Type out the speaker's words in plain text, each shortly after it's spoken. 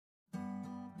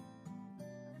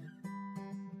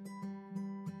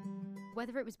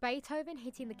Whether it was Beethoven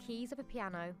hitting the keys of a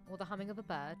piano or the humming of a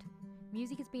bird,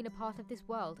 music has been a part of this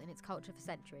world and its culture for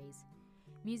centuries.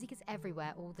 Music is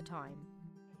everywhere all the time.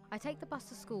 I take the bus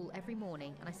to school every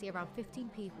morning and I see around 15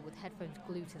 people with headphones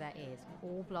glued to their ears,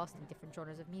 all blasting different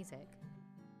genres of music.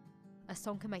 A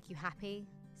song can make you happy,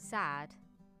 sad,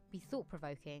 be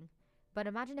thought-provoking, but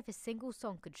imagine if a single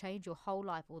song could change your whole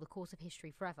life or the course of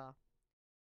history forever.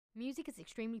 Music is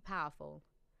extremely powerful.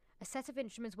 A set of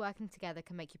instruments working together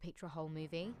can make you picture a whole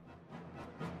movie.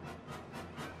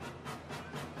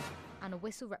 And a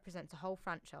whistle represents a whole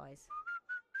franchise.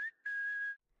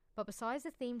 But besides the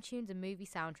theme tunes and movie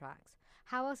soundtracks,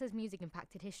 how else has music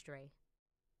impacted history?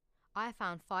 I have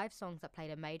found 5 songs that played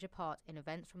a major part in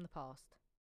events from the past.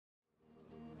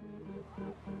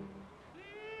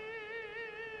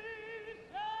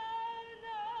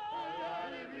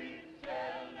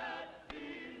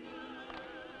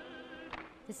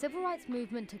 The Civil Rights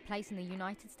Movement took place in the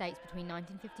United States between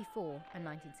 1954 and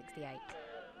 1968.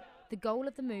 The goal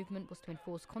of the movement was to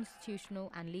enforce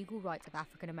constitutional and legal rights of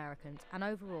African Americans and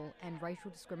overall end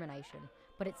racial discrimination,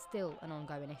 but it's still an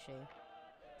ongoing issue.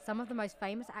 Some of the most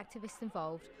famous activists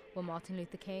involved were Martin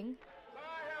Luther King.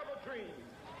 I have a dream.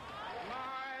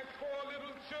 My 4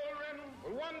 little children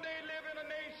will one day live in a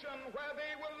nation where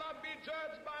they will not be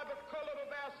judged by the color of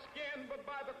their skin, but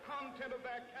by the content of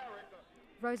their character.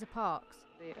 Rosa Parks.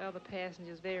 The other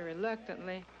passengers very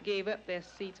reluctantly gave up their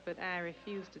seats, but I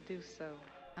refused to do so.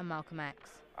 And Malcolm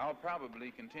X. I'll probably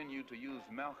continue to use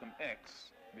Malcolm X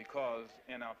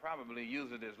and I'll probably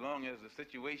use it as long as the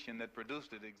situation that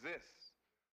produced it exists.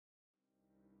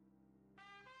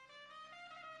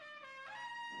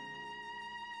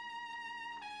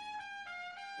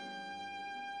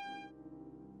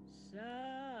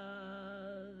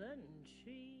 Southern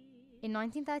tree. In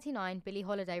 1939, Billie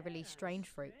Holiday released Strange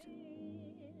Fruit.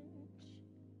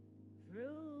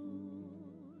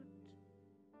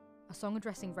 A song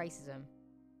addressing racism.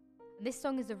 And this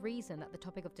song is the reason that the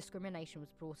topic of discrimination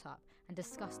was brought up and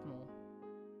discussed more.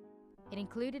 It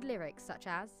included lyrics such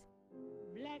as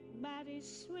Black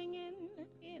bodies swinging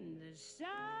in the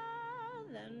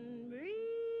southern breeze.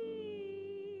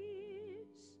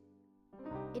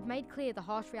 It made clear the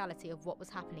harsh reality of what was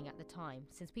happening at the time,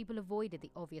 since people avoided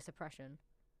the obvious oppression.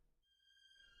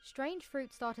 Strange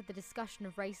Fruit started the discussion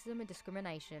of racism and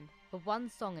discrimination, but one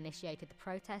song initiated the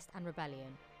protest and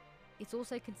rebellion. It's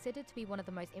also considered to be one of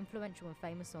the most influential and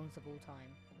famous songs of all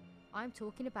time. I'm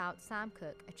talking about Sam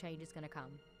Cooke, A Change Is Gonna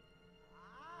Come.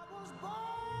 I was born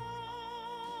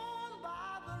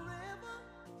by the river.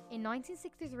 In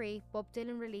 1963, Bob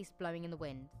Dylan released Blowing in the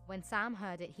Wind. When Sam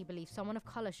heard it, he believed someone of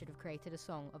colour should have created a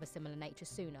song of a similar nature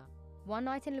sooner. One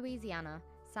night in Louisiana,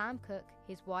 Sam Cooke,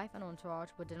 his wife and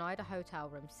entourage were denied a hotel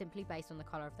room simply based on the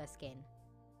colour of their skin.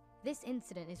 This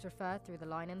incident is referred through the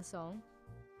line in the song,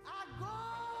 I go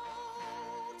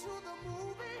to the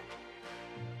movie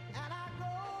and I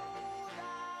go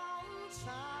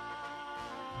downtown.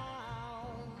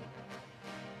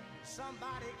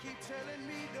 Somebody keep telling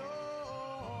me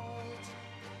don't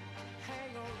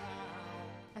hang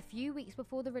around. A few weeks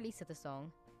before the release of the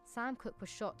song, Sam Cooke was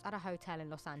shot at a hotel in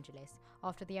Los Angeles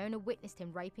after the owner witnessed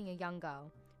him raping a young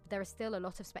girl, but there is still a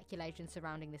lot of speculation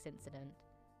surrounding this incident.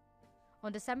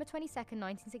 On December 22,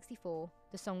 1964,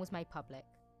 the song was made public.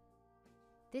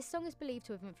 This song is believed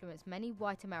to have influenced many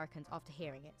white Americans after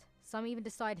hearing it. Some even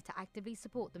decided to actively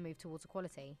support the move towards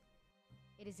equality.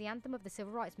 It is the anthem of the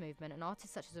Civil Rights Movement, and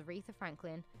artists such as Aretha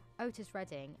Franklin, Otis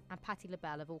Redding, and Patti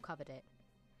LaBelle have all covered it.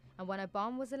 And when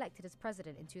Obama was elected as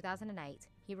president in 2008,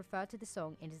 he referred to the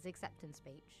song in his acceptance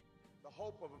speech. The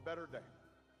hope of a better day.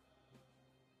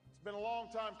 It's been a long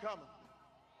time coming,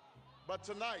 but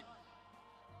tonight,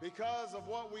 because of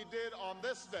what we did on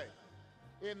this day,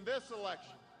 in this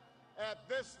election, at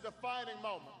this defining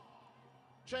moment,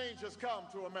 change has come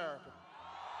to America.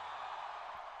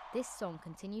 This song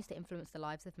continues to influence the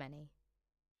lives of many.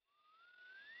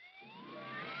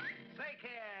 Say,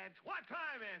 kids, what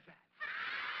time is it?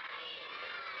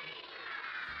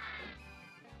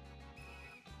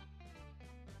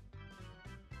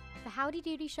 The Howdy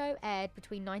Doody Show aired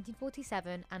between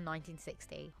 1947 and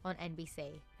 1960 on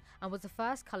NBC and was the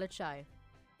first coloured show.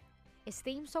 Its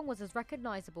theme song was as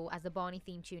recognisable as the Barney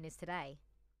theme tune is today.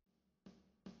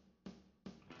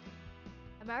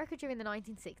 America during the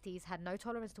 1960s had no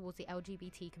tolerance towards the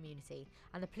LGBT community,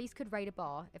 and the police could raid a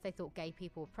bar if they thought gay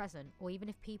people were present, or even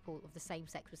if people of the same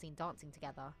sex were seen dancing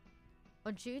together.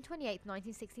 On June 28,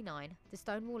 1969, the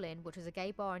Stonewall Inn, which was a gay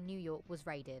bar in New York, was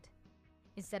raided.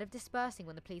 Instead of dispersing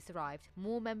when the police arrived,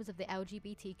 more members of the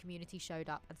LGBT community showed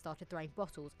up and started throwing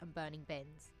bottles and burning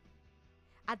bins.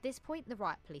 At this point, the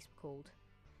riot police were called.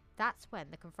 That's when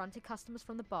the confronted customers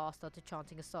from the bar started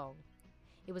chanting a song.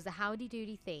 It was the Howdy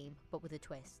Doody theme, but with a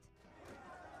twist.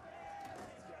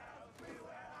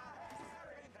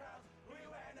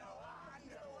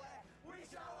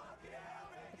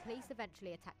 The police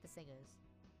eventually attacked the singers.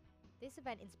 This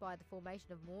event inspired the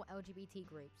formation of more LGBT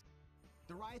groups.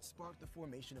 The riot sparked the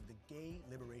formation of the Gay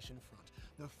Liberation Front,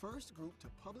 the first group to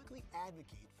publicly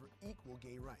advocate for equal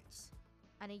gay rights.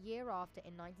 And a year after,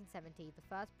 in 1970,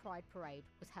 the first Pride Parade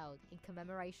was held in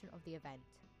commemoration of the event.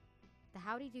 The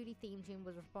Howdy Doody theme tune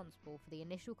was responsible for the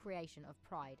initial creation of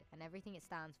Pride and everything it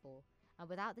stands for, and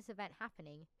without this event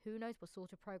happening, who knows what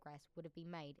sort of progress would have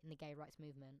been made in the gay rights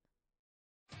movement.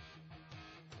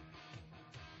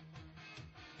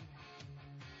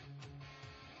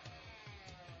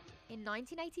 In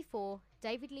 1984,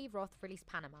 David Lee Roth released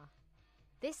Panama.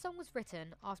 This song was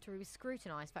written after he was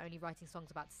scrutinised for only writing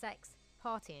songs about sex,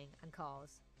 partying and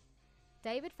cars.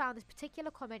 David found this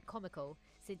particular comment comical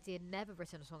since he had never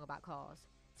written a song about cars,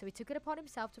 so he took it upon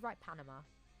himself to write Panama.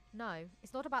 No,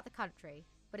 it's not about the country,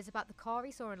 but it's about the car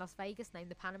he saw in Las Vegas named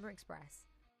the Panama Express.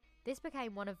 This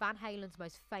became one of Van Halen's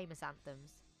most famous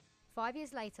anthems. 5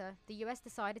 years later, the US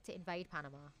decided to invade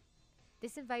Panama.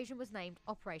 This invasion was named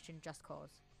Operation Just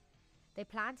Cause. They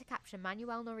planned to capture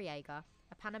Manuel Noriega,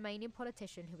 a Panamanian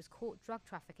politician who was caught drug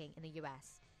trafficking in the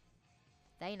US.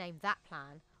 They named that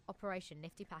plan Operation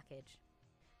Nifty Package.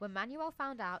 When Manuel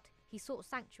found out, he sought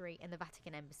sanctuary in the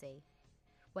Vatican Embassy.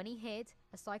 When he hid,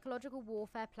 a psychological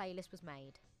warfare playlist was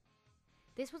made.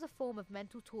 This was a form of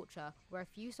mental torture where a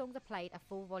few songs are played at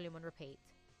full volume on repeat.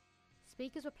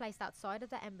 Speakers were placed outside of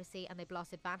the embassy and they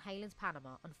blasted Van Halen's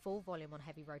Panama on full volume on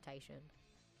heavy rotation.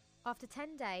 After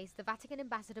 10 days, the Vatican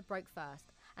ambassador broke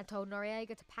first and told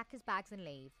Noriega to pack his bags and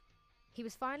leave. He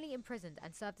was finally imprisoned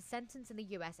and served a sentence in the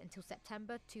US until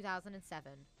September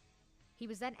 2007. He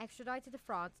was then extradited to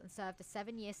France and served a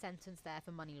 7-year sentence there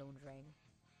for money laundering.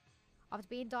 After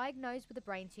being diagnosed with a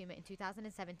brain tumour in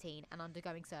 2017 and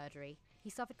undergoing surgery,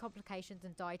 he suffered complications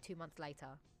and died 2 months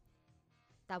later.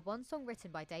 That one song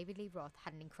written by David Lee Roth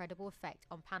had an incredible effect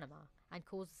on Panama and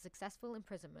caused the successful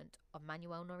imprisonment of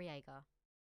Manuel Noriega.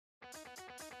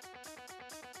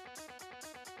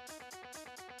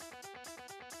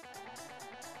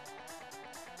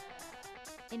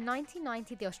 In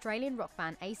 1990, the Australian rock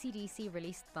band AC/DC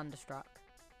released Thunderstruck.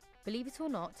 Believe it or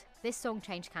not, this song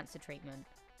changed cancer treatment.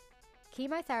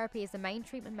 Chemotherapy is the main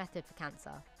treatment method for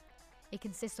cancer. It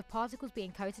consists of particles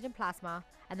being coated in plasma,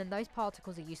 and then those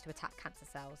particles are used to attack cancer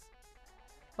cells.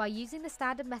 By using the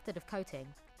standard method of coating,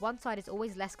 one side is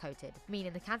always less coated,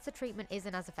 meaning the cancer treatment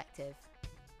isn't as effective.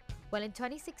 Well, in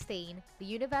 2016, the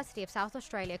University of South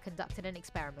Australia conducted an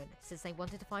experiment since they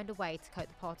wanted to find a way to coat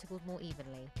the particles more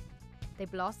evenly. They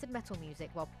blasted metal music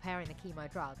while preparing the chemo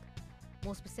drug.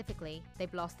 More specifically, they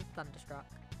blasted Thunderstruck.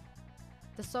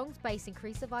 The song's bass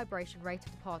increased the vibration rate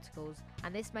of the particles,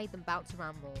 and this made them bounce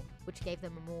around more, which gave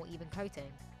them a more even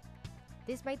coating.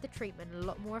 This made the treatment a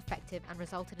lot more effective and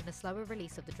resulted in a slower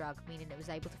release of the drug, meaning it was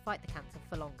able to fight the cancer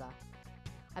for longer.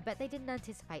 I bet they didn't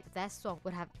anticipate that their song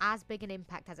would have as big an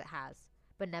impact as it has,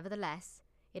 but nevertheless,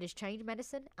 it has changed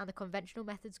medicine and the conventional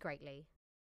methods greatly.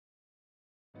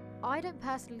 I don't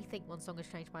personally think one song has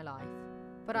changed my life,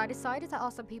 but I decided to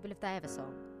ask some people if they have a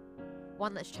song.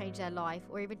 One that's changed their life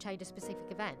or even changed a specific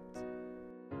event.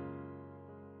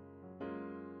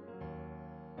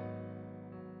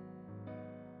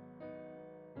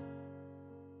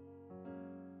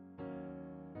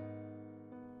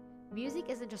 Music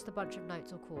isn't just a bunch of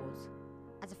notes or chords.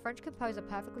 As a French composer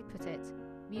perfectly put it,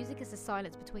 music is the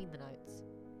silence between the notes.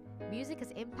 Music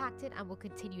has impacted and will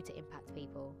continue to impact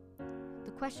people.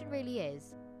 The question really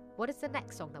is, what is the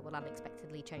next song that will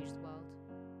unexpectedly change the world?